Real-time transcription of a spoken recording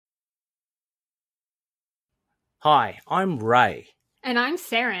Hi, I'm Ray. And I'm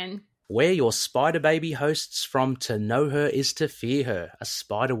Saren. We're your Spider Baby hosts from To Know Her Is to Fear Her, a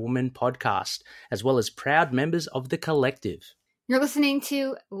Spider-Woman podcast, as well as proud members of the collective. You're listening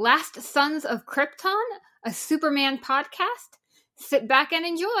to Last Sons of Krypton, a Superman podcast. Sit back and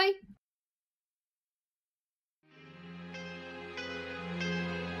enjoy.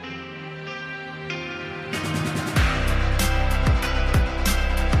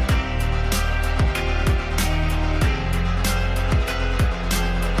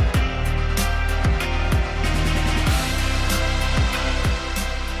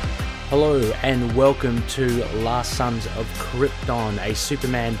 Hello and welcome to Last Sons of Krypton, a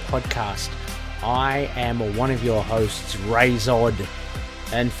Superman podcast. I am one of your hosts, Ray Zod,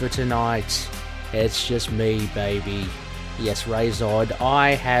 and for tonight, it's just me, baby. Yes, Ray Zod.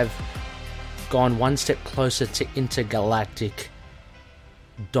 I have gone one step closer to intergalactic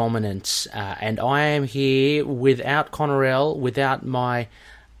dominance, and I am here without Connorell, without my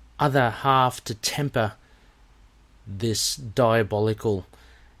other half to temper this diabolical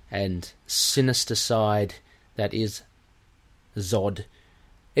and sinister side that is Zod.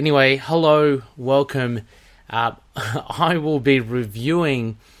 Anyway, hello, welcome. I will be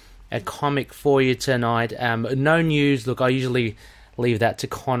reviewing a comic for you tonight. No news. Look, I usually leave that to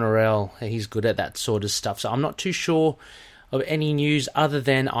Connorell. He's good at that sort of stuff. So I'm not too sure of any news other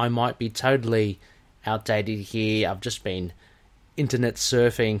than I might be totally outdated here. I've just been internet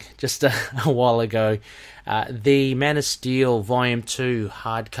surfing just a while ago. The Man of Steel Volume 2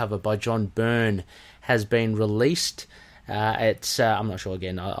 hardcover by John Byrne has been released. It's I'm not sure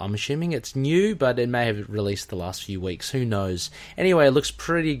again. I'm assuming it's new, but it may have released the last few weeks. Who knows? Anyway, it looks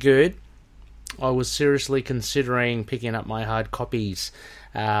pretty good. I was seriously considering picking up my hard copies.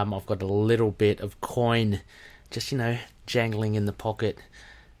 I've got a little bit of coin just, jangling in the pocket.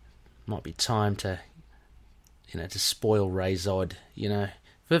 Might be time to to spoil Ray Zod,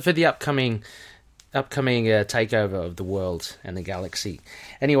 for the upcoming takeover of the world and the galaxy.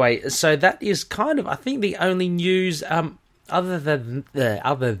 Anyway, so that is kind of, I think, the only news. Other than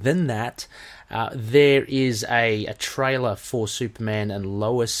that, there is a trailer for Superman and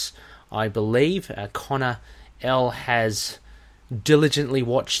Lois, I believe. Connor L has diligently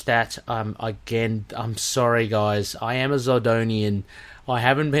watched that. Again, I'm sorry, guys. I am a Zodonian. I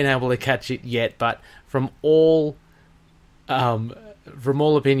haven't been able to catch it yet, but from all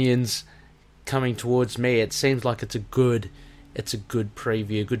opinions coming towards me, it seems like it's a good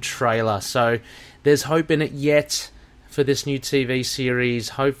preview, good trailer. So there's hope in it yet for this new TV series.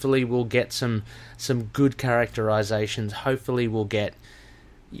 Hopefully we'll get some good characterizations. Hopefully we'll get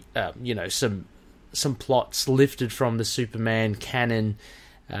some plots lifted from the Superman canon.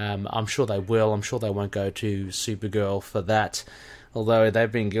 I'm sure they will. I'm sure they won't go to Supergirl for that. Although they've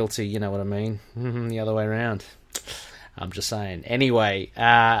been guilty, you know what I mean? The other way around. I'm just saying. Anyway,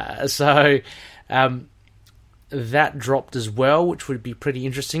 so that dropped as well, which would be pretty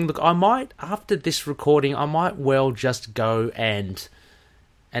interesting. Look, I might, after this recording, I might well just go and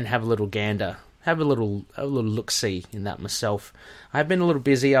have a little gander. Have a little look-see in that myself. I've been a little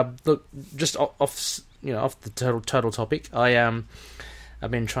busy. Look, just off the total topic. I've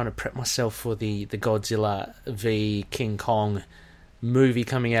been trying to prep myself for the Godzilla v King Kong movie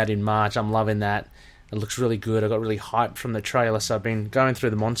coming out in March. I'm loving that. It looks really good. I got really hyped from the trailer, so I've been going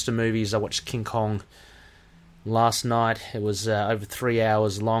through the monster movies. I watched King Kong last night. It was over 3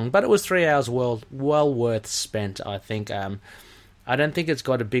 hours long, but it was 3 hours well worth spent, I think. I don't think it's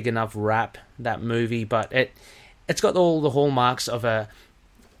got a big enough rap, that movie, but it's got all the hallmarks of I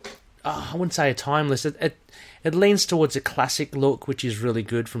wouldn't say a timeless. It leans towards a classic look, which is really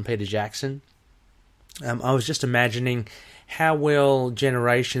good, from Peter Jackson. I was just imagining how will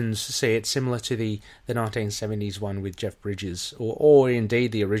generations see it, similar to the 1970s one with Jeff Bridges, or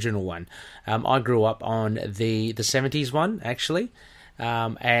indeed the original one. I grew up on the 70s one, actually,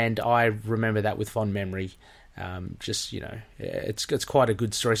 and I remember that with fond memory. It's quite a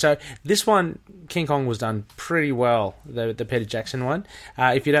good story. So this one, King Kong, was done pretty well, the Peter Jackson one.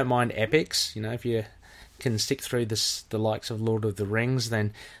 If you don't mind epics, if you can stick through the likes of Lord of the Rings,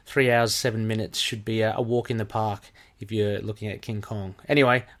 then 3 hours 7 minutes should be a walk in the park if you're looking at King Kong.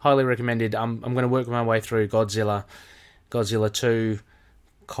 Anyway, highly recommended. I'm going to work my way through Godzilla 2,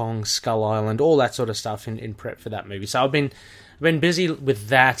 Kong Skull Island, all that sort of stuff in prep for that movie. So I've been busy with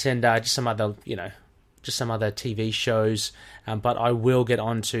that and just some other TV shows. But I will get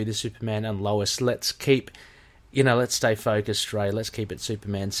on to the Superman and Lois. Let's stay focused, Ray. Let's keep it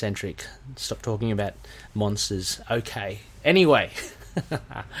Superman-centric. Stop talking about monsters. Okay. Anyway,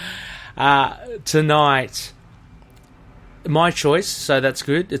 tonight, my choice, so that's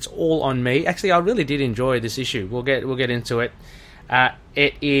good. It's all on me. Actually, I really did enjoy this issue. We'll get into it.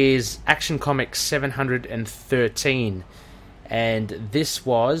 It is Action Comics 713, and this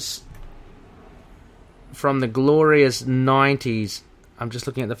was from the glorious 90s. I'm just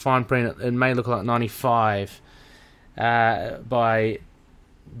looking at the fine print. It may look like 95, by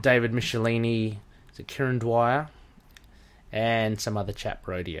David Michelini, is it Kieran Dwyer, and some other chap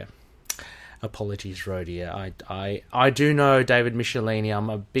wrote here. Apologies, Rhodia. I do know David Michelini. I'm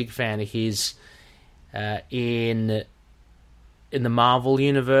a big fan of his in the Marvel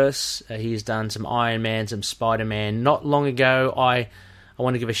universe. He's done some Iron Man, some Spider-Man. Not long ago, I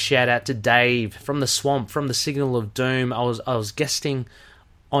want to give a shout out to Dave from the Swamp, from the Signal of Doom. I was guesting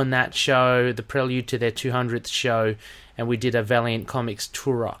on that show, the prelude to their 200th show, and we did a Valiant Comics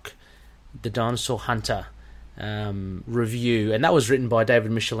Turok, the Dinosaur Hunter review, and that was written by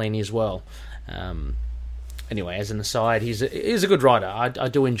David Michelini as well. Anyway, as an aside, he's a good writer. I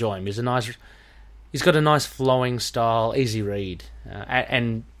do enjoy him. He's got a nice flowing style, easy read,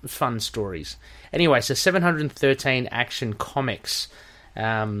 and fun stories. Anyway, so 713 Action Comics.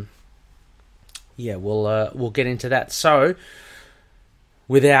 We'll get into that. So,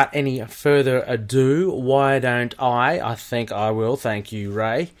 without any further ado, why don't I think I will, thank you,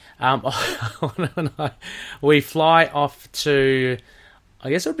 Ray. We fly off to, I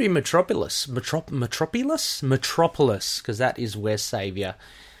guess it would be Metropolis, because that is where Xavier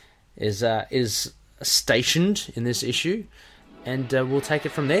is stationed in this issue, and we'll take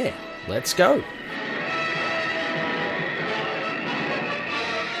it from there. Let's go.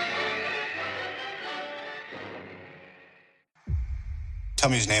 Tell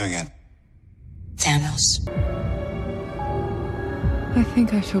me his name again. Thanos. I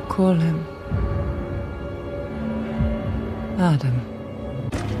think I shall call him Adam.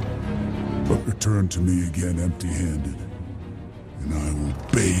 But return to me again empty-handed, and I will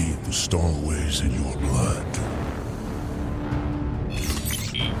bathe the Starways in your blood.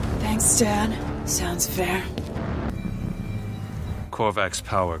 Thanks, Dad. Sounds fair. Korvac's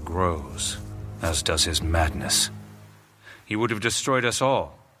power grows, as does his madness. He would have destroyed us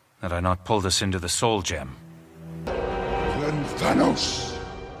all, had I not pulled us into the Soul Gem. Then Thanos,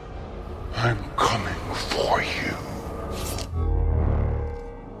 I'm coming for you.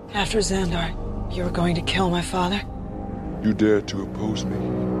 After Xandar, you were going to kill my father? You dare to oppose me?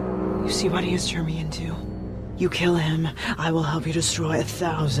 You see what he has turned me into? You kill him, I will help you destroy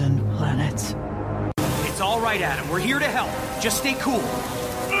 1,000 planets. It's all right, Adam. We're here to help. Just stay cool.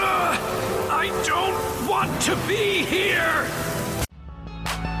 I don't want to be here!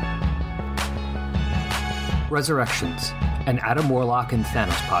 Resurrections, an Adam Warlock and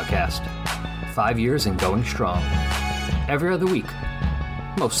Thanos podcast. 5 years and going strong. Every other week.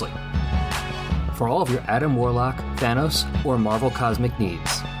 Mostly. For all of your Adam Warlock, Thanos, or Marvel Cosmic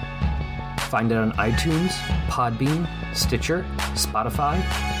needs. Find it on iTunes, Podbean, Stitcher, Spotify,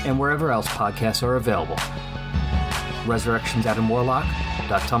 and wherever else podcasts are available.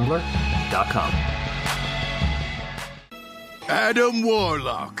 ResurrectionsAdamWarlock.tumblr.com. Adam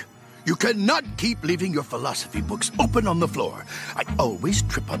Warlock. You cannot keep leaving your philosophy books open on the floor. I always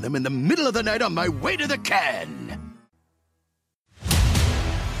trip on them in the middle of the night on my way to the can.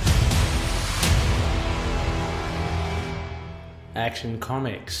 Action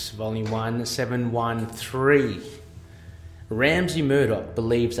Comics, Volume 1, 713. Ramsey Murdoch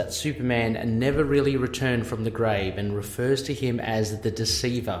believes that Superman never really returned from the grave and refers to him as the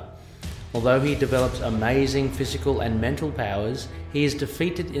Deceiver. Although he develops amazing physical and mental powers, he is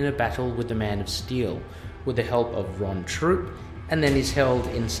defeated in a battle with the Man of Steel, with the help of Ron Troop, and then is held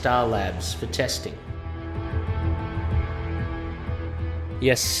in Star Labs for testing.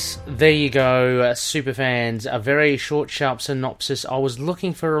 Yes, there you go, superfans. A very short, sharp synopsis. I was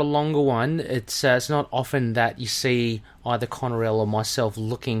looking for a longer one. It's not often that you see either Connorell or myself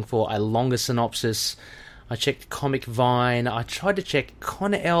looking for a longer synopsis. I checked Comic Vine. I tried to check.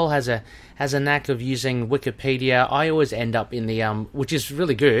 Connorell has a knack of using Wikipedia. I always end up in the which is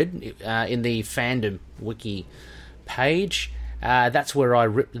really good, in the fandom wiki page. That's where I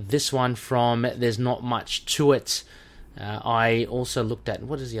ripped this one from. There's not much to it. I also looked at,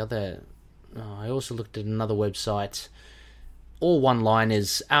 what is the other? I also looked at another website. All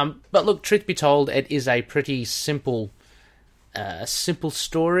one-liners. But look, truth be told, it is a pretty simple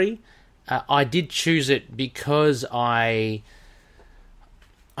story. I did choose it because I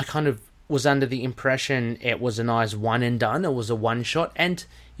kind of was under the impression it was a nice one and done. It was a one-shot, and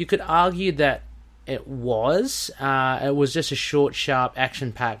you could argue that it was. It was just a short, sharp,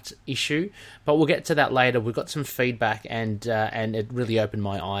 action-packed issue, but we'll get to that later. We've got some feedback, and it really opened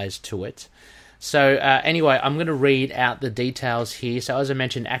my eyes to it. So anyway, I'm going to read out the details here. So as I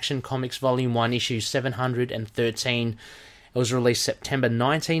mentioned, Action Comics Volume 1, issue 713. It was released September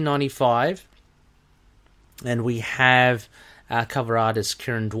 1995. And we have cover artists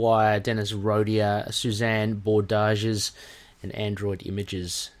Kieran Dwyer, Dennis Rodia, Suzanne Bordages, and Android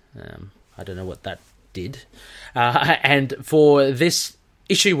Images. I don't know what that did. And for this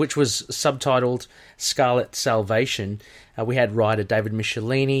issue, which was subtitled Scarlet Salvation, we had writer David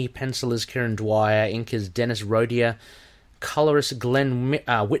Michelini, pencilers Kieran Dwyer, inkers Dennis Rodia, colorist Glenn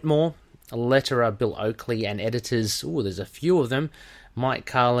Whitmore, letterer Bill Oakley, and editors, there's a few of them, Mike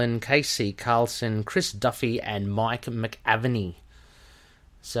Carlin, Casey Carlson, Chris Duffy, and Mike McAvenny.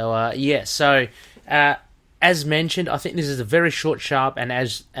 So, as mentioned, I think this is a very short, sharp, and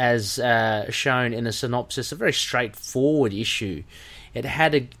as shown in the synopsis, a very straightforward issue. It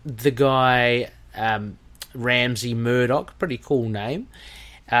had the guy Ramsey Murdoch, pretty cool name,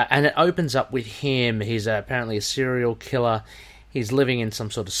 and it opens up with him. He's apparently a serial killer. He's living in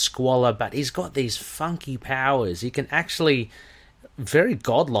some sort of squalor, but he's got these funky powers. He can actually, very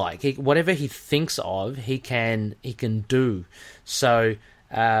godlike. Whatever he thinks of, he can do. So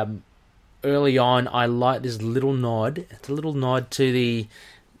early on, I like this little nod. It's a little nod to the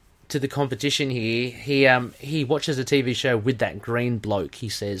competition here. He watches a TV show with that green bloke, he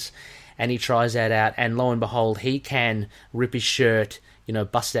says, and he tries that out, and lo and behold, he can rip his shirt,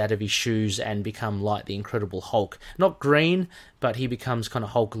 bust out of his shoes and become like the Incredible Hulk. Not green, but he becomes kind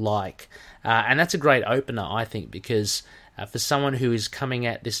of Hulk-like. And that's a great opener, I think, because for someone who is coming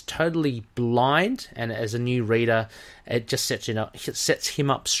at this totally blind, and as a new reader, it just sets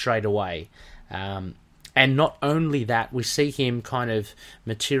him up straight away. And not only that, we see him kind of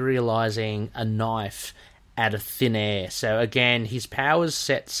materializing a knife out of thin air. So again, his powers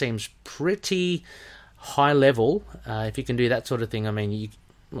set seems pretty high level. If you can do that sort of thing, I mean,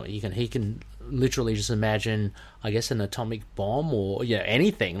 he can literally just imagine, I guess, an atomic bomb or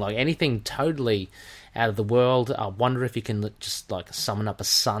anything totally out of the world. I wonder if he can just like summon up a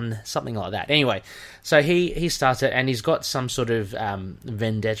sun, something like that. Anyway, so he starts it, and he's got some sort of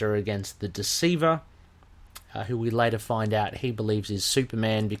vendetta against the Deceiver, who we later find out he believes is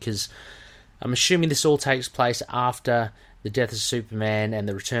Superman, because I'm assuming this all takes place after the death of Superman and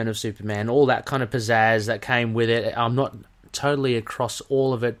the return of Superman, all that kind of pizzazz that came with it. I'm not totally across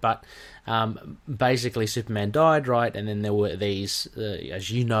all of it, but basically Superman died, right? And then there were these, as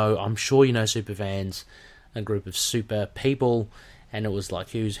you know, I'm sure you know superfans, a group of super people, and it was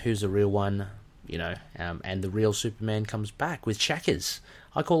like, who's the real one, and the real Superman comes back with shackers.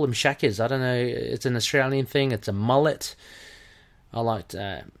 I call them shackers. I don't know, it's an Australian thing, it's a mullet. I liked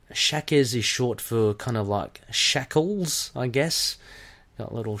shackers is short for kind of like shackles, I guess.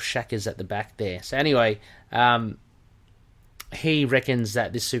 Got little shackers at the back there. So anyway, he reckons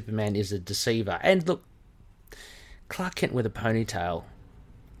that this Superman is a deceiver. And look, Clark Kent with a ponytail.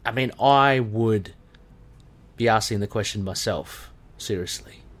 I mean, I would be asking the question myself,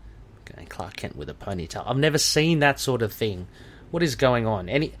 seriously. Okay, Clark Kent with a ponytail. I've never seen that sort of thing. What is going on?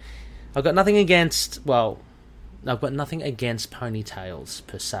 I've got nothing against ponytails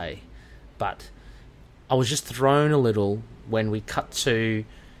per se, but I was just thrown a little when we cut to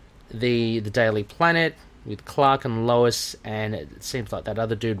the Daily Planet with Clark and Lois, and it seems like that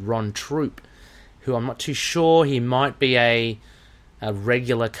other dude, Ron Troop, who I'm not too sure, he might be a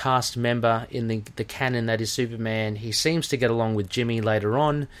regular cast member in the canon that is Superman. He seems to get along with Jimmy later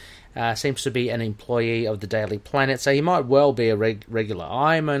on, seems to be an employee of the Daily Planet, so he might well be a regular.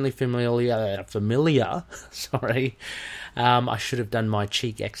 I'm only familiar, sorry. I should have done my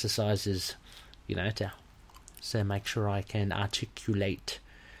cheek exercises, to make sure I can articulate.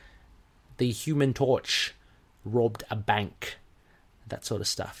 The Human Torch robbed a bank, that sort of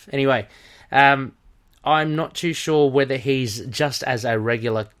stuff. Anyway, I'm not too sure whether he's just as a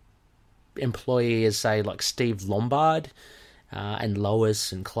regular employee as, say, like Steve Lombard, and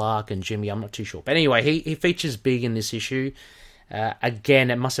Lois and Clark and Jimmy. I'm not too sure. But anyway, he features big in this issue. Again,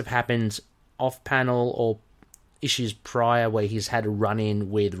 it must have happened off-panel or issues prior where he's had a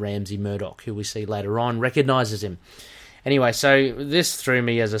run-in with Ramsey Murdoch, who we see later on, recognises him. Anyway, so this threw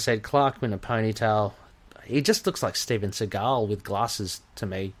me, as I said, Clark in a ponytail. He just looks like Steven Seagal with glasses to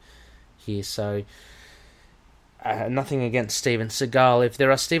me here. So nothing against Steven Seagal. If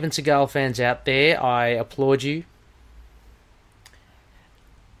there are Steven Seagal fans out there, I applaud you.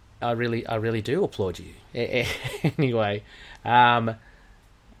 I really do applaud you. Anyway,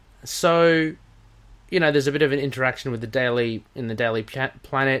 so there's a bit of an interaction with the Daily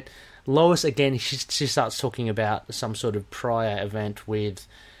Planet. Lois again, she starts talking about some sort of prior event with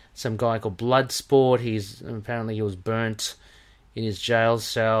some guy called Bloodsport. Apparently he was burnt in his jail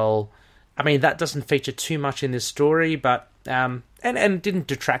cell. I mean, that doesn't feature too much in this story, but and didn't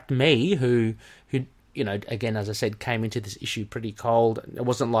detract me, who you know, again, as I said, came into this issue pretty cold. It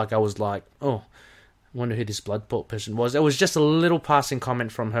wasn't like I was like, oh, I wonder who this Bloodsport person was. It was just a little passing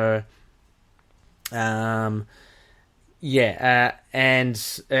comment from her. And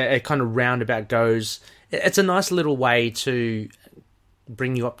it kind of roundabout goes. It's a nice little way to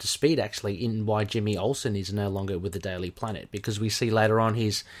bring you up to speed, actually, in why Jimmy Olsen is no longer with the Daily Planet, because we see later on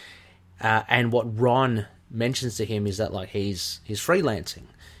and what Ron mentions to him is that like he's freelancing,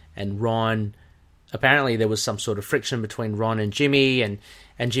 and Ron, apparently there was some sort of friction between Ron and Jimmy, and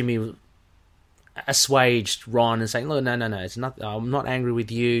Jimmy assuaged Ron and saying, look, no, it's not, I'm not angry with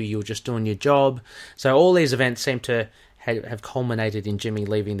you, you're just doing your job. So all these events seem to have culminated in Jimmy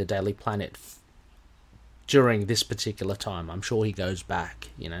leaving the Daily Planet during this particular time. I'm sure he goes back,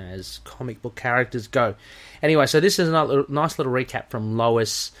 you know, as comic book characters go. Anyway, so this is a nice little recap from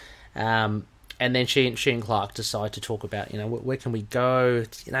Lois, and then she and Clark decide to talk about, you know, where can we go,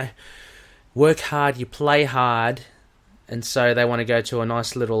 you know, work hard, you play hard, and so they want to go to a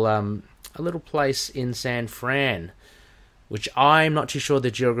nice little place in San Fran, which I'm not too sure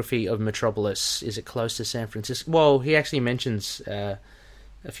the geography of Metropolis. Is it close to San Francisco? Well, he actually mentions a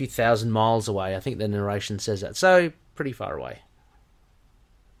few thousand miles away. I think the narration says that. So, pretty far away.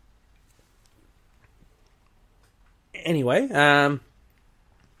 Anyway,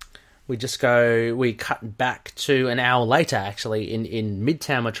 we cut back to an hour later, actually, in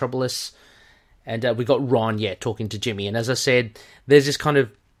Midtown Metropolis, and we got Ron, talking to Jimmy. And as I said, there's this kind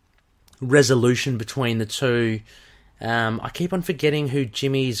of resolution between the two. I keep on forgetting who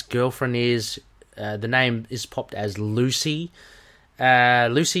Jimmy's girlfriend is. The name is popped as Lucy.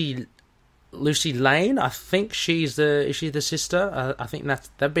 Lucy Lane. I think is she the sister? I think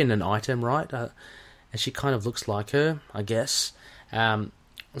that'd been an item, right? And she kind of looks like her, I guess.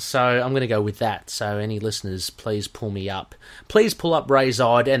 So I'm going to go with that. So any listeners, please pull me up. Please pull up Ray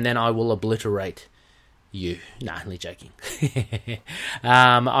Zod, and then I will obliterate you. Nah, only joking.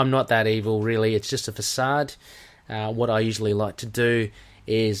 I'm not that evil, really. It's just a facade. What I usually like to do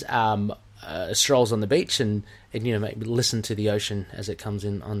is strolls on the beach and you know, maybe listen to the ocean as it comes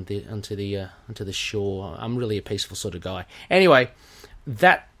in onto the shore. I'm really a peaceful sort of guy. Anyway,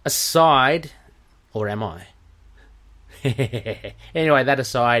 that aside, or am I? Anyway, that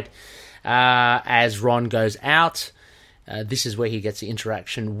aside, as Ron goes out, this is where he gets the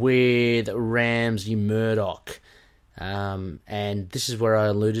interaction with Ramsey Murdoch. And this is where I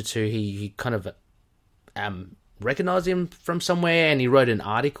alluded to, he kind of recognized him from somewhere, and he wrote an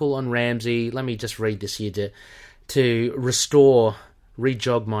article on Ramsey. Let me just read this here to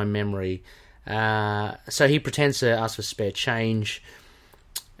re-jog my memory. So he pretends to ask for spare change.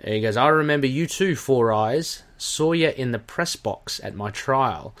 He goes, I remember you too, Four Eyes. Saw you in the press box at my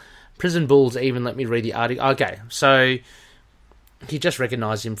trial. Prison Bulls even let me read the article. Okay, so he just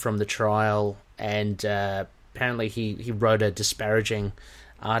recognized him from the trial, and apparently he wrote a disparaging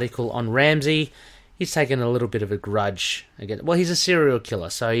article on Ramsey. He's taken a little bit of a grudge again. Well, he's a serial killer,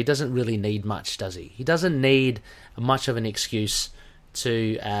 so he doesn't really need much, does he? He doesn't need much of an excuse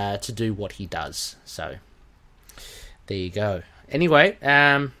to do what he does. So there you go. Anyway,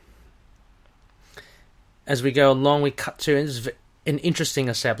 as we go along, we cut to an interesting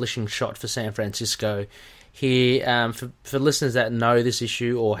establishing shot for San Francisco. Here, for listeners that know this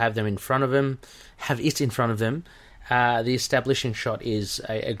issue or have it in front of them, the establishing shot is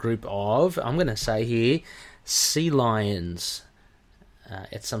a group of, I'm going to say here, sea lions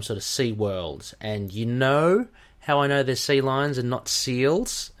at some sort of sea world. And you know how I know they're sea lions and not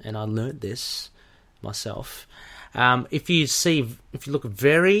seals, and I learnt this myself. If you look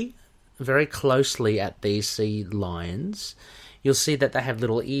very, very closely at these sea lions, you'll see that they have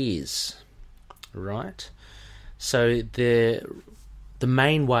little ears, right? So the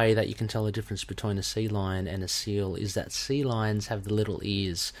main way that you can tell the difference between a sea lion and a seal is that sea lions have the little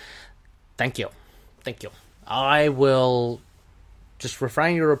ears. Thank you. I will just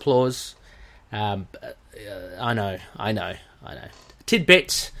refrain your applause. I know.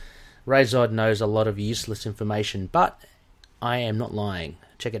 Tidbit. Ray Zod knows a lot of useless information, but I am not lying.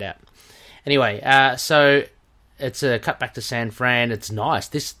 Check it out. Anyway, so it's a cut back to San Fran. It's nice.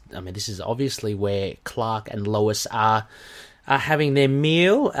 This is obviously where Clark and Lois are having their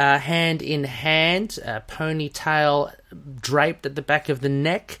meal, hand in hand, ponytail draped at the back of the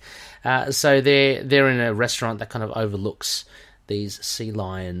neck. So they're in a restaurant that kind of overlooks these sea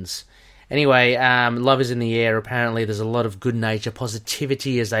lions. Anyway, love is in the air. Apparently there's a lot of good nature,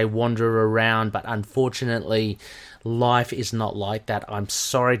 positivity as they wander around, but unfortunately life is not like that. I'm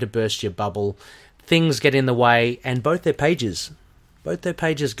sorry to burst your bubble. Things get in the way, and both their pages both their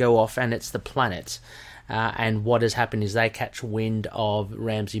pages go off, and it's the planets. And what has happened is they catch wind of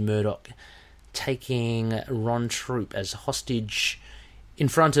Ramsay Murdoch taking Ron Troop as hostage in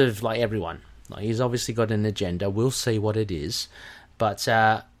front of everyone. He's obviously got an agenda. We'll see what it is, but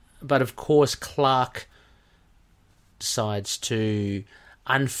of course Clark decides to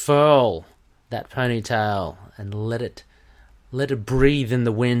unfurl that ponytail and let it breathe in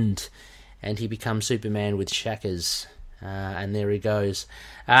the wind, and he becomes Superman with shackers. And there he goes.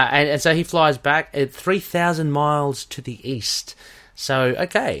 And so he flies back at 3,000 miles to the east. So,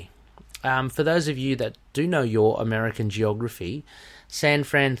 okay. For those of you that do know your American geography, San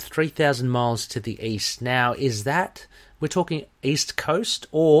Fran, 3,000 miles to the east. Now, is that, we're talking East Coast,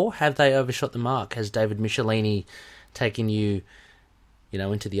 or have they overshot the mark? Has David Michelini taken you,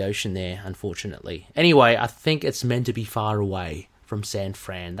 into the ocean there, unfortunately? Anyway, I think it's meant to be far away from San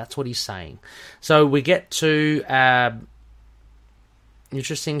Fran. That's what he's saying. So we get to...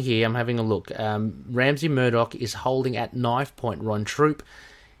 interesting here, I'm having a look. Ramsay Murdoch is holding at knife point Ron Troop.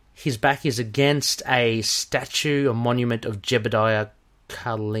 His back is against a statue, a monument of Jebediah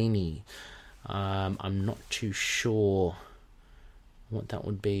Carlini. I'm not too sure what that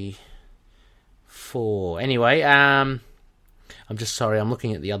would be for. Anyway, I'm just sorry, I'm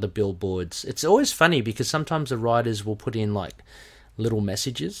looking at the other billboards. It's always funny because sometimes the writers will put in little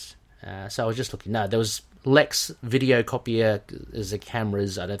messages. So I was just looking. No, there was Lex video copier as the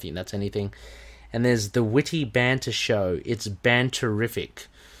cameras. I don't think that's anything. And there's the Witty Banter Show. It's banterific.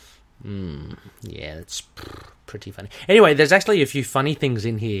 Yeah, it's pretty funny. Anyway, there's actually a few funny things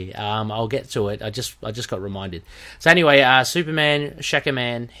in here. I'll get to it. I just got reminded. So anyway, Superman,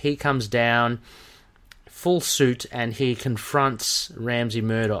 Shackerman, he comes down, full suit, and he confronts Ramsay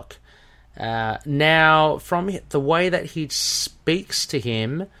Murdoch. Now, from the way that he speaks to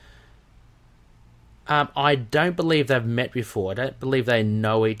him, I don't believe they've met before. I don't believe they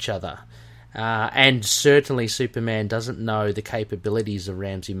know each other. And certainly Superman doesn't know the capabilities of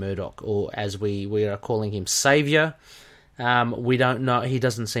Ramsay Murdoch, or as we are calling him, Savior. We don't know. He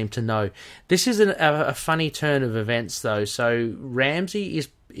doesn't seem to know. This is a funny turn of events, though. So Ramsay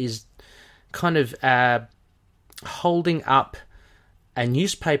is kind of holding up a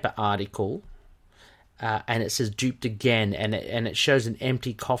newspaper article, and it says "duped again," and it shows an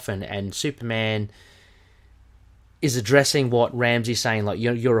empty coffin, and Superman is addressing what Ramsay's saying,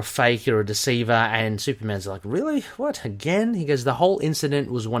 you're a fake, you're a deceiver, and Superman's like, really? What, again? He goes, the whole incident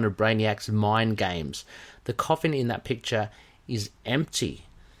was one of Brainiac's mind games. The coffin in that picture is empty.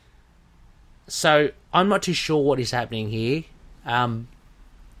 So, I'm not too sure what is happening here. I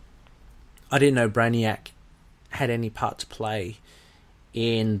didn't know Brainiac had any part to play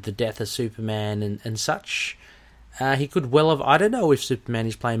in the death of Superman and such. He could well have... I don't know if Superman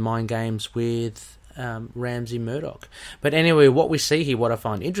is playing mind games with Ramsay Murdoch. But anyway, what we see here, what I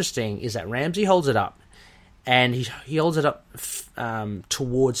find interesting, is that Ramsay holds it up, and he holds it up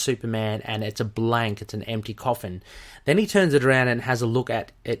towards Superman, and it's a blank, it's an empty coffin. Then he turns it around and has a look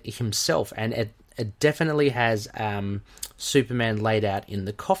at it himself, and it definitely has Superman laid out in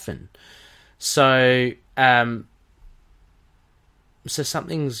the coffin. So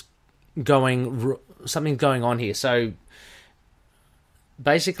something's going on here. So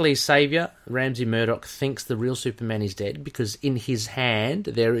basically, Savior, Ramsay Murdoch, thinks the real Superman is dead because in his hand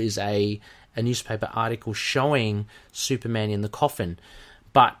there is a newspaper article showing Superman in the coffin.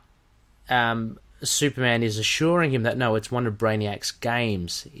 But Superman is assuring him that, no, it's one of Brainiac's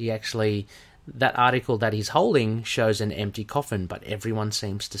games. That article that he's holding shows an empty coffin, but everyone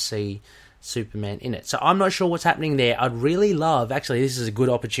seems to see Superman in it. So I'm not sure what's happening there. I'd really love, actually, this is a good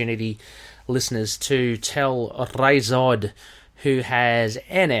opportunity, listeners, to tell Razod, who has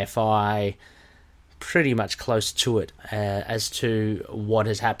NFI pretty much close to it, as to what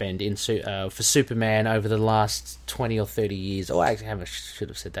has happened for Superman over the last 20 or 30 years. Oh, actually, I should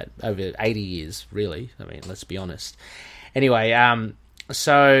have said that, over 80 years, really. I mean, let's be honest. Anyway,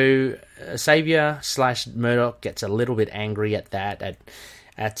 so Savior / Murdoch gets a little bit angry at that,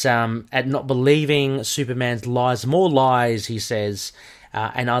 at not believing Superman's lies. More lies, he says.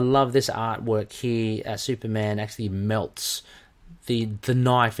 And I love this artwork here. Superman actually melts the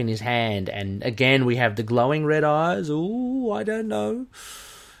knife in his hand, and again we have the glowing red eyes. Ooh, I don't know.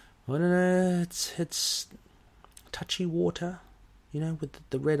 It's touchy water, with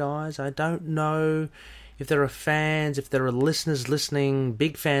the red eyes. I don't know if there are fans, if there are listeners listening,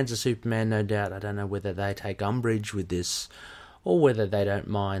 big fans of Superman, no doubt. I don't know whether they take umbrage with this, or whether they don't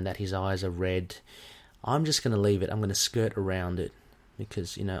mind that his eyes are red. I'm just going to leave it. I'm going to skirt around it,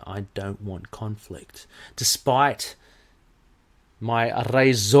 because, I don't want conflict. Despite my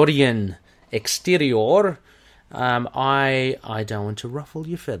Razorian exterior, I don't want to ruffle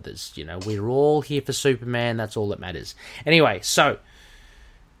your feathers. You know, we're all here for Superman. That's all that matters. Anyway, so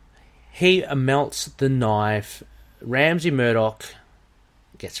he melts the knife. Ramsay Murdoch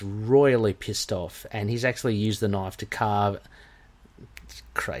gets royally pissed off, and he's actually used the knife to carve...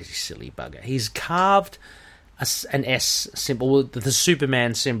 Crazy silly bugger. He's carved an S symbol, the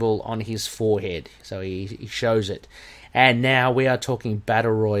Superman symbol, on his forehead. So he shows it. And now we are talking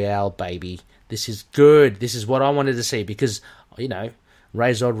Battle Royale, baby. This is good. This is what I wanted to see because, you know,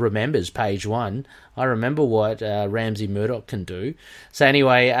 Razor remembers page 1. I remember what Ramsay Murdoch can do. So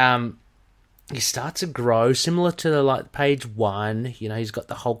anyway, he starts to grow, similar to like page 1. You know, he's got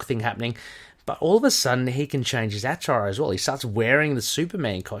the Hulk thing happening. But all of a sudden, he can change his attire as well. He starts wearing the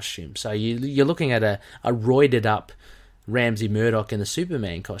Superman costume. So you're looking at a roided up Ramsay Murdoch in the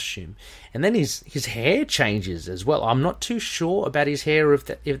Superman costume. And then his hair changes as well. I'm not too sure about his hair,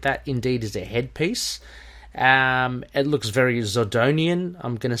 if that indeed is a headpiece. It looks very Zordonian,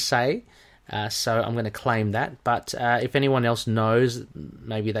 I'm going to say. So I'm going to claim that. But if anyone else knows,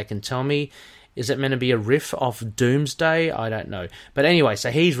 maybe they can tell me. Is it meant to be a riff off Doomsday? I don't know. But anyway,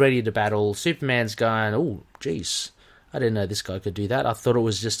 so he's ready to battle. Superman's going, oh, geez, I didn't know this guy could do that. I thought it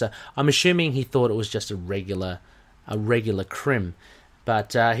was just I'm assuming he thought it was just a regular crim.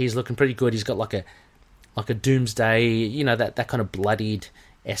 But he's looking pretty good. He's got like a Doomsday, you know, that kind of bloodied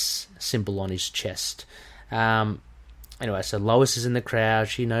S symbol on his chest. Anyway, so Lois is in the crowd.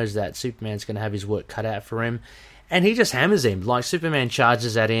 She knows that Superman's going to have his work cut out for him. And he just hammers him. Like, Superman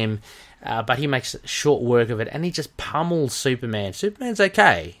charges at him, but he makes short work of it, and he just pummels Superman. Superman's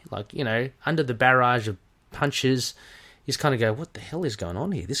okay. Like, you know, under the barrage of punches, he's kind of go, what the hell is going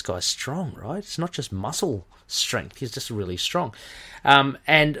on here? This guy's strong, right? It's not just muscle strength. He's just really strong.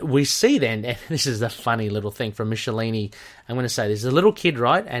 And we see then, and this is a funny little thing from Michelini. I'm going to say there's a little kid,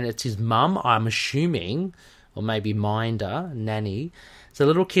 right? And it's his mum, I'm assuming, or maybe Minder, Nanny. So the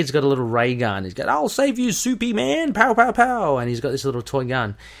little kid's got a little ray gun. He's got, I'll save you, Soupy Man, pow, pow, pow. And he's got this little toy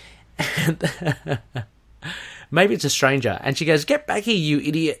gun. And maybe it's a stranger. And she goes, get back here, you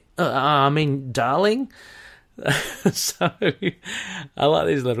idiot. Darling. So I like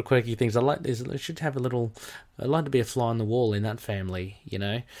these little quirky things. I like these. I should have I'd like to be a fly on the wall in that family, you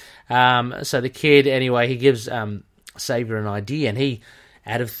know. So the kid, anyway, he gives Xavier an idea, and he,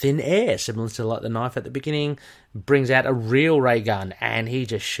 out of thin air, similar to like the knife at the beginning, brings out a real ray gun, and he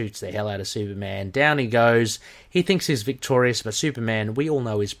just shoots the hell out of Superman. Down he goes. He thinks he's victorious, but Superman, we all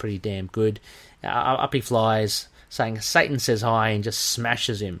know, is pretty damn good. Up he flies, saying Satan says hi, and just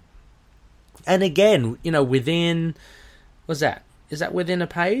smashes him. And again, you know, within... What's that? Is that within a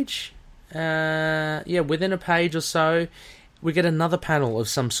page? Yeah, within a page or so, we get another panel of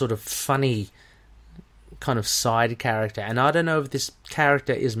some sort of funny kind of side character, and I don't know if this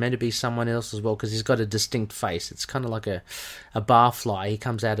character is meant to be someone else as well, because he's got a distinct face. It's kind of like a barfly. He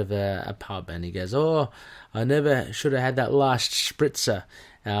comes out of a pub and he goes, oh, I never should have had that last spritzer.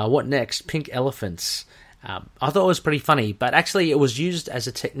 What next? Pink elephants. I thought it was pretty funny, but actually it was used as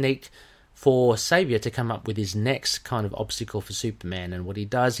a technique for Xavier to come up with his next kind of obstacle for Superman. And what he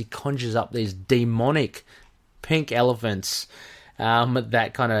does, he conjures up these demonic pink elephants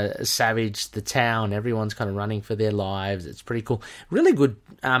that kind of savage the town. Everyone's kind of running for their lives. It's pretty cool. Really good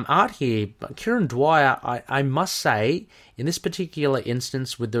art here. But Kieran Dwyer, I must say, in this particular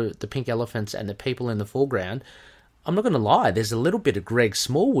instance with the pink elephants and the people in the foreground, I'm not going to lie, there's a little bit of Greg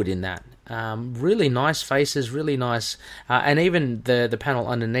Smallwood in that. Really nice faces, really nice. And even the panel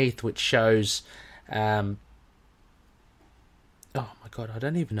underneath, which shows... oh my God, I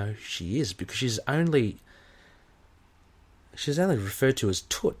don't even know who she is, because she's only referred to as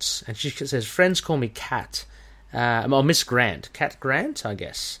Toots, and she says, friends call me Cat, or Miss Grant. Cat Grant, I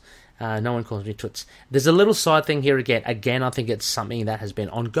guess. No one calls me Toots. There's a little side thing here again. Again, I think it's something that has been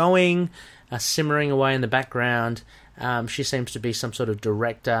ongoing, simmering away in the background. She seems to be some sort of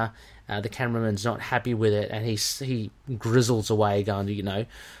director. The cameraman's not happy with it, and he grizzles away going, you know,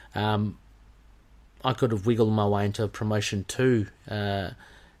 I could have wiggled my way into a promotion too, you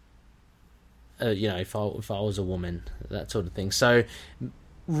know, if I was a woman, that sort of thing. So,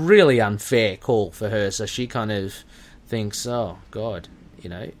 really unfair call for her. So she kind of thinks, oh God, you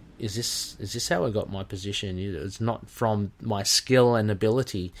know, is this how I got my position? It's not from my skill and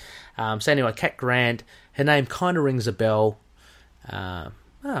ability. So anyway, Cat Grant, her name kind of rings a bell.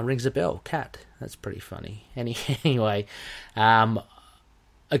 Rings a bell, Cat. That's pretty funny. Anyway,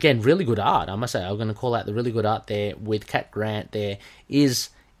 again, really good art. I must say, I'm going to call out the really good art there with Cat Grant. There is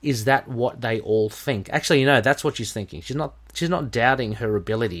that what they all think? Actually, you know, that's what she's thinking. She's not doubting her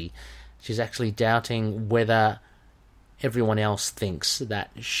ability. She's actually doubting whether everyone else thinks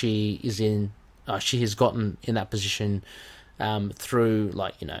that she is in she has gotten in that position through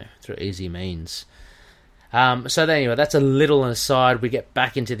easy means. So anyway, that's a little aside. We get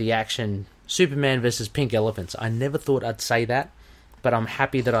back into the action. Superman versus pink elephants. I never thought I'd say that, but I'm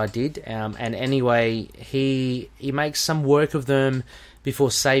happy that I did. And anyway, he makes some work of them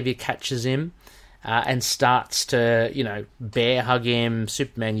before Xavier catches him and starts to, bear hug him.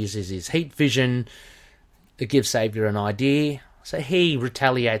 Superman uses his heat vision to give Xavier an idea. So he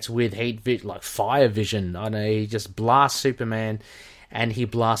retaliates with like fire vision. I know, he just blasts Superman, and he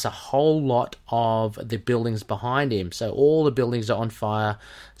blasts a whole lot of the buildings behind him. So all the buildings are on fire.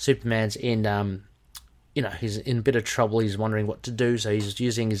 Superman's in, he's in a bit of trouble. He's wondering what to do. So he's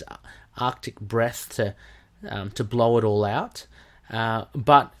using his Arctic breath to blow it all out.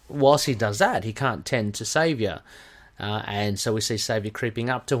 But whilst he does that, he can't tend to Xavier. And so we see Xavier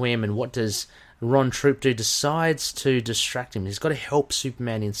creeping up to him. And what does Ron Troop do? Decides to distract him. He's got to help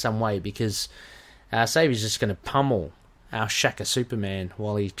Superman in some way, because Xavier's just going to pummel our Shaka Superman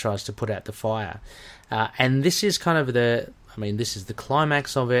while he tries to put out the fire. And this is kind of this is the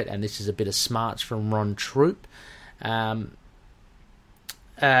climax of it, and this is a bit of smarts from Ron Troop.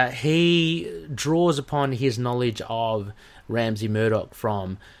 He draws upon his knowledge of Ramsey Murdoch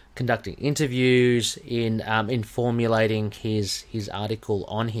from conducting interviews, in formulating his article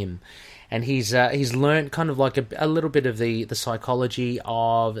on him. And he's learned kind of like a little bit of the psychology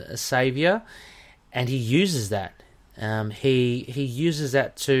of Xavier, and he uses that. He uses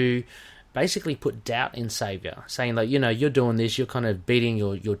that to basically put doubt in Xavier, saying like, you're doing this, you're kind of beating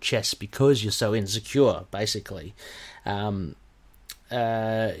your chest because you're so insecure, basically. You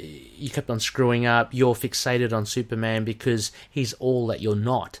kept on screwing up, you're fixated on Superman because he's all that you're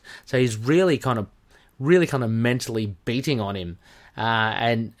not. So he's really kind of mentally beating on him.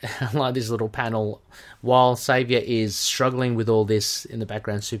 And I like this little panel, while Xavier is struggling with all this in the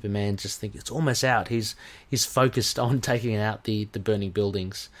background, Superman just thinks it's almost out. He's focused on taking out the burning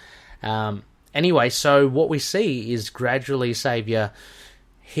buildings. Anyway, so what we see is gradually Xavier,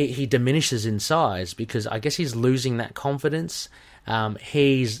 he diminishes in size, because I guess he's losing that confidence.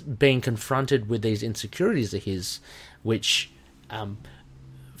 He's being confronted with these insecurities of his, which,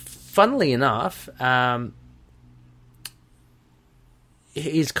 funnily enough,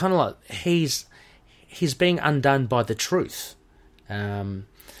 he's kind of like he's being undone by the truth.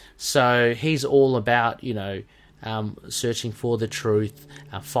 So he's all about searching for the truth,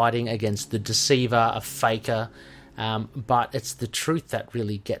 fighting against the deceiver, a faker. But it's the truth that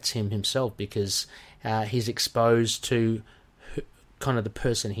really gets him himself, because he's exposed to kind of the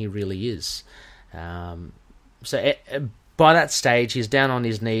person he really is. So by that stage, he's down on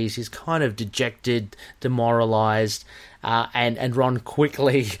his knees. He's kind of dejected, demoralized. And Ron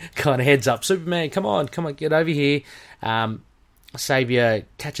quickly kind of heads up, Superman, come on, get over here. Xavier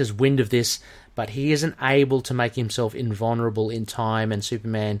catches wind of this, but he isn't able to make himself invulnerable in time, and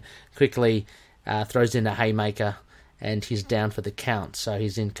Superman quickly throws in a haymaker, and he's down for the count, so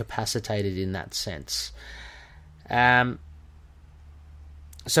he's incapacitated in that sense.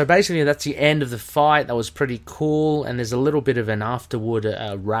 So basically that's the end of the fight. That was pretty cool, and there's a little bit of an afterward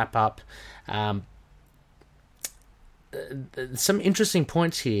wrap-up. Some interesting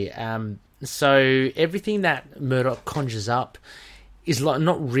points here. So everything that Murdoch conjures up is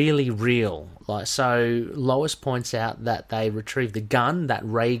not really real. So Lois points out that they retrieved the gun, that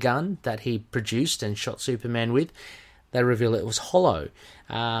ray gun that he produced and shot Superman with. They reveal it was hollow.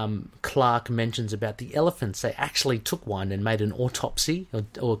 Clark mentions about the elephants. They actually took one and made an autopsy,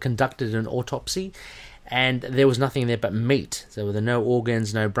 or conducted an autopsy, and there was nothing there but meat. So there were no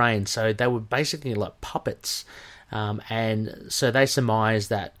organs, no brains. So they were basically like puppets. And so they surmise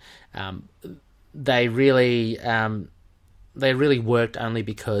that they really worked only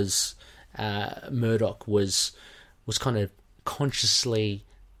because Murdoch was kind of consciously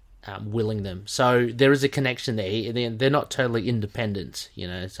willing them. So there is a connection there. They're not totally independent,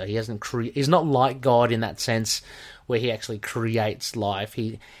 So he hasn't he's not like God in that sense, where he actually creates life.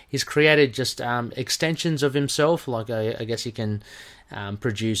 He's created just extensions of himself. Like I guess he can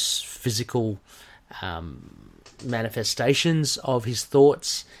produce physical manifestations of his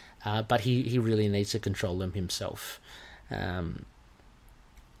thoughts, but he really needs to control them himself.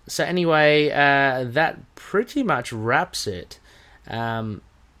 So anyway, that pretty much wraps it.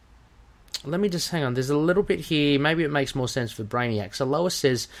 Let me just hang on. There's a little bit here. Maybe it makes more sense for Brainiac. So Lois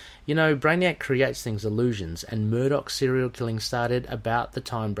says, Brainiac creates things, illusions, and Murdoch's serial killing started about the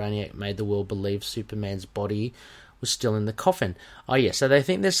time Brainiac made the world believe Superman's body was still in the coffin. Oh yeah, so they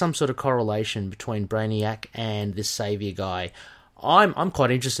think there's some sort of correlation between Brainiac and this Xavier guy. I'm quite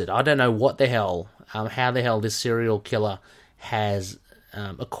interested. I don't know what the hell, how the hell this serial killer has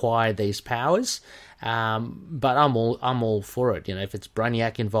acquire these powers. But I'm all for it. If it's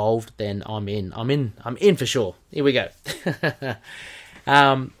Brainiac involved, then I'm in for sure. Here we go.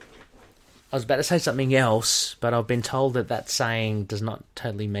 I was about to say something else, but I've been told that saying does not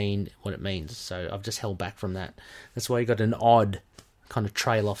totally mean what it means, so I've just held back from that. That's why you got an odd kind of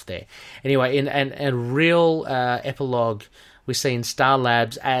trail off there. Anyway, in a real epilogue, we see in Star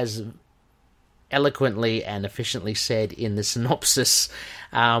Labs, as eloquently and efficiently said in the synopsis,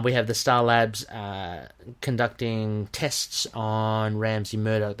 we have the Star Labs conducting tests on Ramsay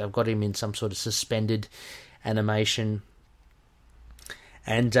Murdoch. They've got him in some sort of suspended animation,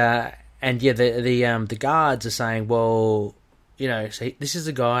 and yeah, the guards are saying, well, so this is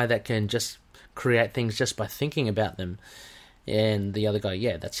a guy that can just create things just by thinking about them. And the other guy,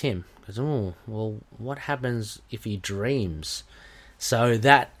 yeah, that's him. Goes, oh, well, what happens if he dreams? So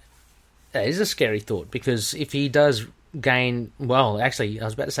that is a scary thought, because if he does gain, well, actually, I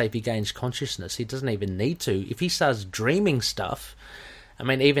was about to say if he gains consciousness, he doesn't even need to. If he starts dreaming stuff, I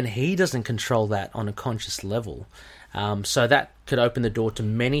mean, even he doesn't control that on a conscious level. So that could open the door to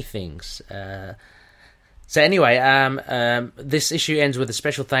many things. So anyway, this issue ends with a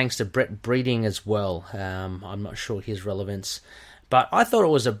special thanks to Brett Breeding as well. I'm not sure his relevance, but I thought it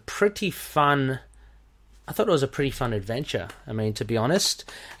was a pretty fun adventure. I mean, to be honest,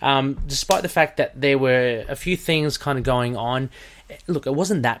 despite the fact that there were a few things kind of going on, look, it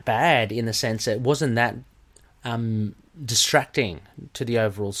wasn't that bad in the sense that it wasn't that distracting to the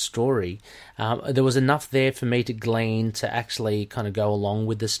overall story. There was enough there for me to glean to actually kind of go along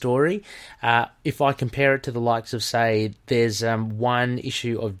with the story. If I compare it to the likes of, say, there's one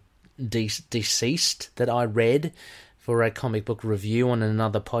issue of Deceased that I read for a comic book review on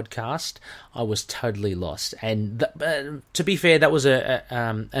another podcast, I was totally lost. And to be fair, that was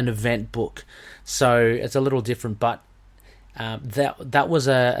an event book, so it's a little different. But that was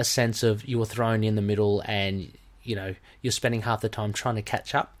a sense of you were thrown in the middle, and you're spending half the time trying to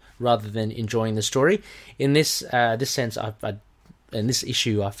catch up rather than enjoying the story. In this sense, in this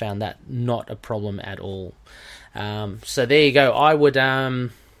issue, I found that not a problem at all. So there you go. I would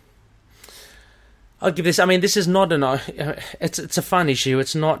I'll give this. I mean, this is not it's a fun issue.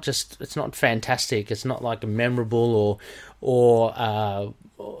 It's not fantastic. It's not like memorable or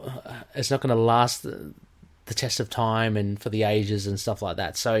it's not going to last the test of time and for the ages and stuff like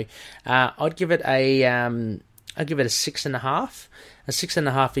that. So I'd give it a 6.5. A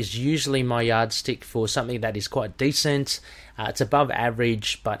 6.5 is usually my yardstick for something that is quite decent. It's above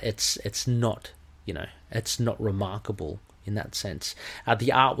average, but it's not, it's not remarkable in that sense.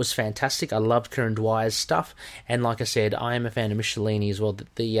 The art was fantastic. I loved Kieran Dwyer's stuff, and like I said, I am a fan of Michelini as well.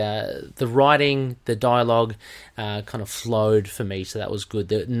 The writing, the dialogue, kind of flowed for me, so that was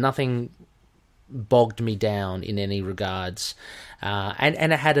good. Nothing bogged me down in any regards, and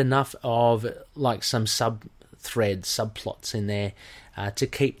it had enough of like some subplots in there to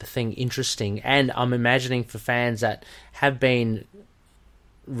keep the thing interesting. And I'm imagining for fans that have been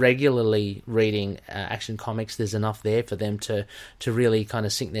regularly reading Action Comics, there's enough there for them to really kind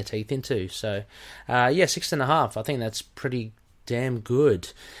of sink their teeth into. So yeah, 6.5. I think that's pretty damn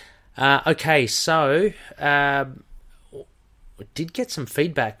good. Okay, so did get some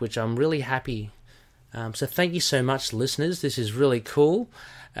feedback, which I'm really happy. So thank you so much, listeners. This is really cool.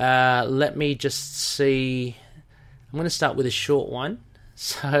 Let me just see. I'm going to start with a short one.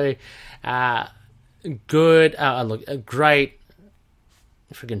 So, good. Look, a great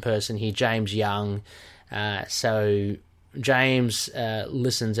freaking person here, James Young. So James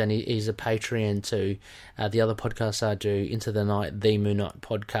listens, and he's a Patreon to the other podcasts I do, Into the Night, the Moon Knight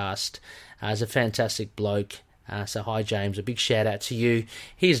podcast. He's a fantastic bloke. So hi, James. A big shout out to you.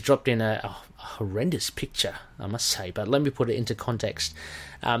 He's dropped in a horrendous picture, I must say, but let me put it into context.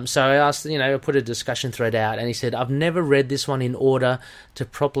 So I asked, I put a discussion thread out, and he said, I've never read this one in order to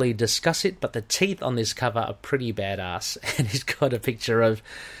properly discuss it, but the teeth on this cover are pretty badass. And he's got a picture of,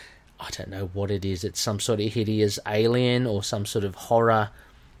 I don't know what it is. It's some sort of hideous alien or some sort of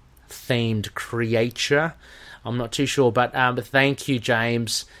horror-themed creature. I'm not too sure, but thank you,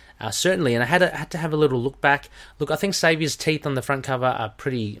 James. Certainly, and I had to have a little look back. Look, I think Saviour's teeth on the front cover are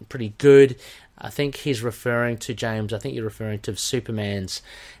pretty good. I think he's referring to, James, I think you're referring to Superman's.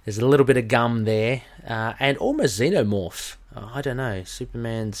 There's a little bit of gum there, and almost xenomorph. I don't know,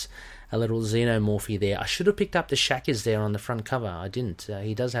 Superman's a little xenomorphy there. I should have picked up the shackers there on the front cover. I didn't.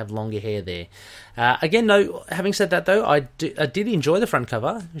 He does have longer hair there. Again, no, having said that, though, I did enjoy the front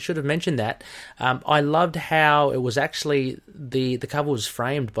cover. I should have mentioned that. I loved how it was actually, the cover was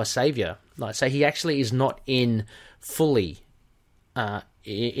framed by Saviour. Like, so he actually is not in fully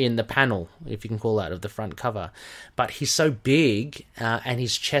in the panel, if you can call that, of the front cover. But he's so big, and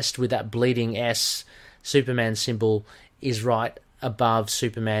his chest with that bleeding S Superman symbol is right above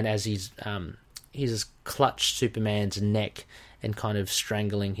Superman as he's clutched Superman's neck and kind of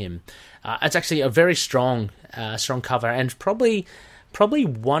strangling him. It's actually a very strong cover, and probably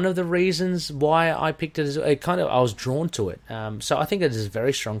one of the reasons why I picked it. I was drawn to it. So I think it is a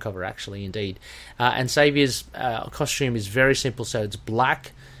very strong cover, actually, indeed. And Xavier's costume is very simple. So it's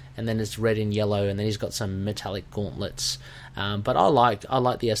black, and then it's red and yellow, and then he's got some metallic gauntlets. But I like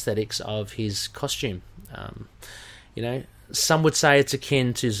the aesthetics of his costume. Some would say it's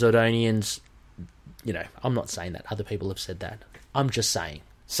akin to Zordonian's. I'm not saying that. Other people have said that. I'm just saying.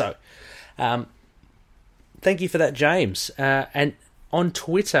 So, thank you for that, James. And on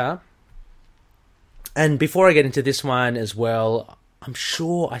Twitter, and before I get into this one as well, I'm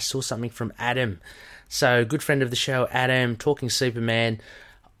sure I saw something from Adam. So, good friend of the show, Adam, Talking Superman.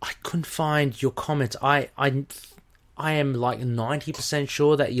 I couldn't find your comments. I am like 90%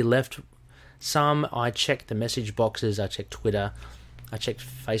 sure that you left some. I checked the message boxes. I checked Twitter. I checked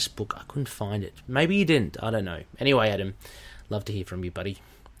Facebook. I couldn't find it. Maybe you didn't. I don't know. Anyway, Adam, love to hear from you, buddy.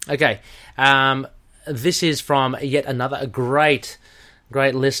 Okay. This is from yet another great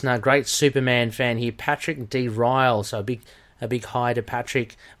listener, great Superman fan here, Patrick D. Ryle. So a big hi to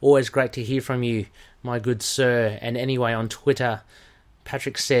Patrick. Always great to hear from you, my good sir. And anyway, on Twitter,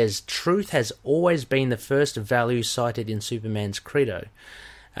 Patrick says, truth has always been the first value cited in Superman's credo,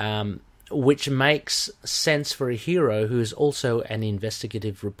 which makes sense for a hero who is also an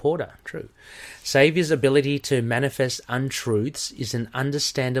investigative reporter. True. Xavier's ability to manifest untruths is an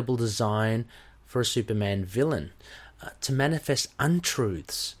understandable design for a Superman villain. To manifest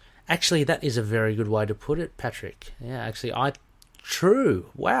untruths. Actually, that is a very good way to put it, Patrick. Yeah, actually, true.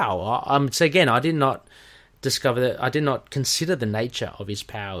 Wow. So again, I did not discover that. I did not consider the nature of his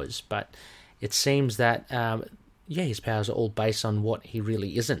powers, but it seems that his powers are all based on what he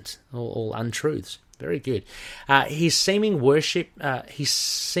really isn't, all untruths. Very good. His seeming worship of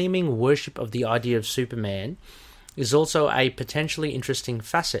the idea of Superman is also a potentially interesting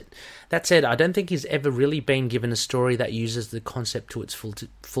facet. That said, I don't think he's ever really been given a story that uses the concept to its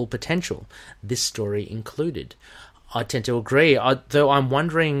full potential, this story included. I tend to agree, though I'm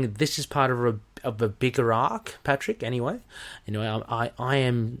wondering this is part of a bigger arc, Patrick, anyway. I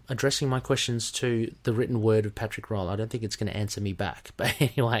am addressing my questions to the written word of Patrick Ryle. I don't think it's going to answer me back. But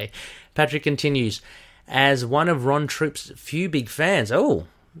anyway, Patrick continues, as one of Ron Troop's few big fans, a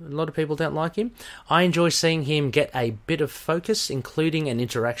lot of people don't like him, I enjoy seeing him get a bit of focus, including an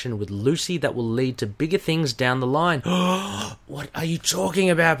interaction with Lucy that will lead to bigger things down the line. What are you talking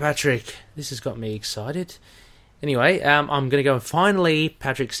about, Patrick? This has got me excited. Anyway, I'm going to go. Finally,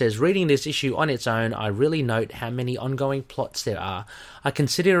 Patrick says, reading this issue on its own, I really note how many ongoing plots there are. I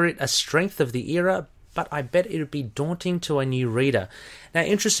consider it a strength of the era, but I bet it would be daunting to a new reader. Now,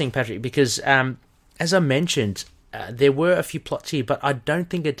 interesting, Patrick, because as I mentioned, there were a few plots here, but I don't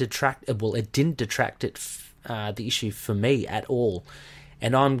think it didn't detract the issue for me at all.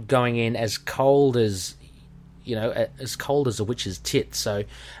 And I'm going in as cold as a witch's tit. So,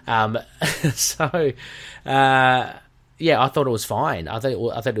 I thought it was fine. I thought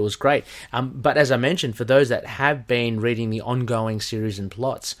it was great. But as I mentioned, for those that have been reading the ongoing series and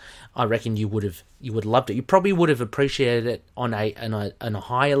plots, I reckon you would have loved it. You probably would have appreciated it on a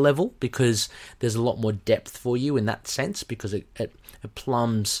higher level, because there's a lot more depth for you in that sense, because it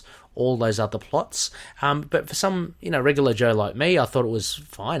plumbs all those other plots. But for some, regular Joe like me, I thought it was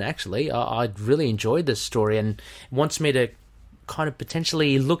fine, actually. I really enjoyed this story, and it wants me to kind of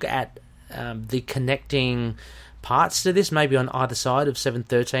potentially look at the connecting parts to this, maybe on either side of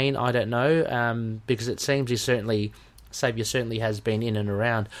 713, I don't know, because it seems Xavier certainly has been in and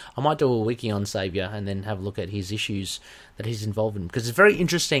around. I might do a wiki on Xavier and then have a look at his issues that he's involved in, because it's very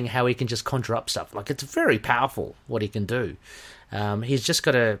interesting how he can just conjure up stuff. Like, it's very powerful what he can do. He's just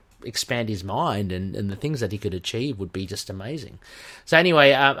got to expand his mind, and the things that he could achieve would be just amazing. So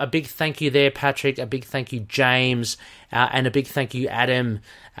anyway, a big thank you there, Patrick, a big thank you, James, and a big thank you, Adam,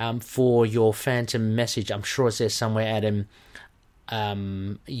 for your phantom message. I'm sure it's there somewhere, Adam.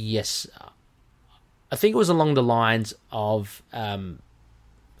 Yes, I think it was along the lines of I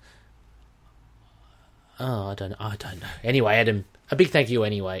don't know. Anyway, Adam, a big thank you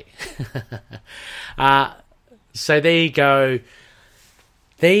anyway. So there you go.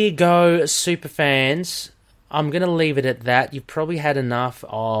 There you go, super fans. I'm going to leave it at that. You've probably had enough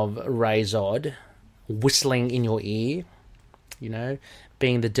of Ray-Zod whistling in your ear,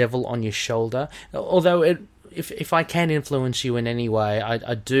 being the devil on your shoulder. Although if I can influence you in any way,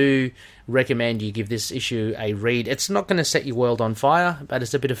 I do recommend you give this issue a read. It's not going to set your world on fire, but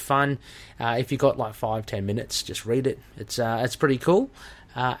it's a bit of fun. If you've got like 5-10 minutes, just read it. It's pretty cool,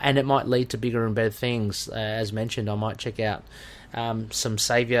 and it might lead to bigger and better things. As mentioned, I might check out some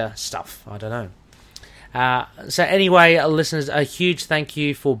Savior stuff. I don't know. So anyway, listeners, a huge thank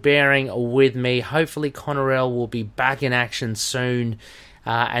you for bearing with me. Hopefully Conorel will be back in action soon,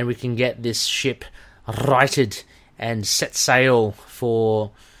 and we can get this ship righted and set sail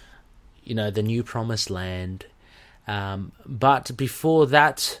for, the new promised land. But before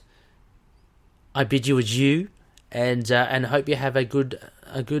that, I bid you adieu, and hope you have a good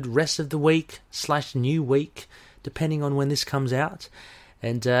rest of the week / new week, depending on when this comes out.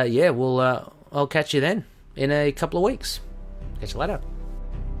 And I'll catch you then in a couple of weeks. Catch you later.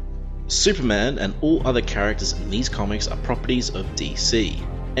 Superman and all other characters in these comics are properties of DC.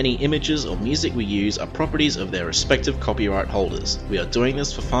 Any images or music we use are properties of their respective copyright holders. We are doing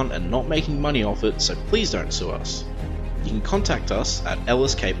this for fun and not making money off it, so please don't sue us. You can contact us at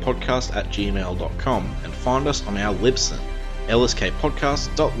lskpodcast@gmail.com and find us on our Libsyn,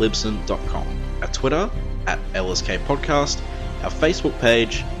 lskpodcast.libsyn.com, our Twitter @lskpodcast, our Facebook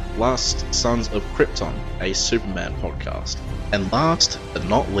page, Last Sons of Krypton, a Superman podcast. And last but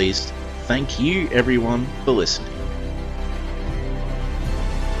not least, thank you everyone for listening.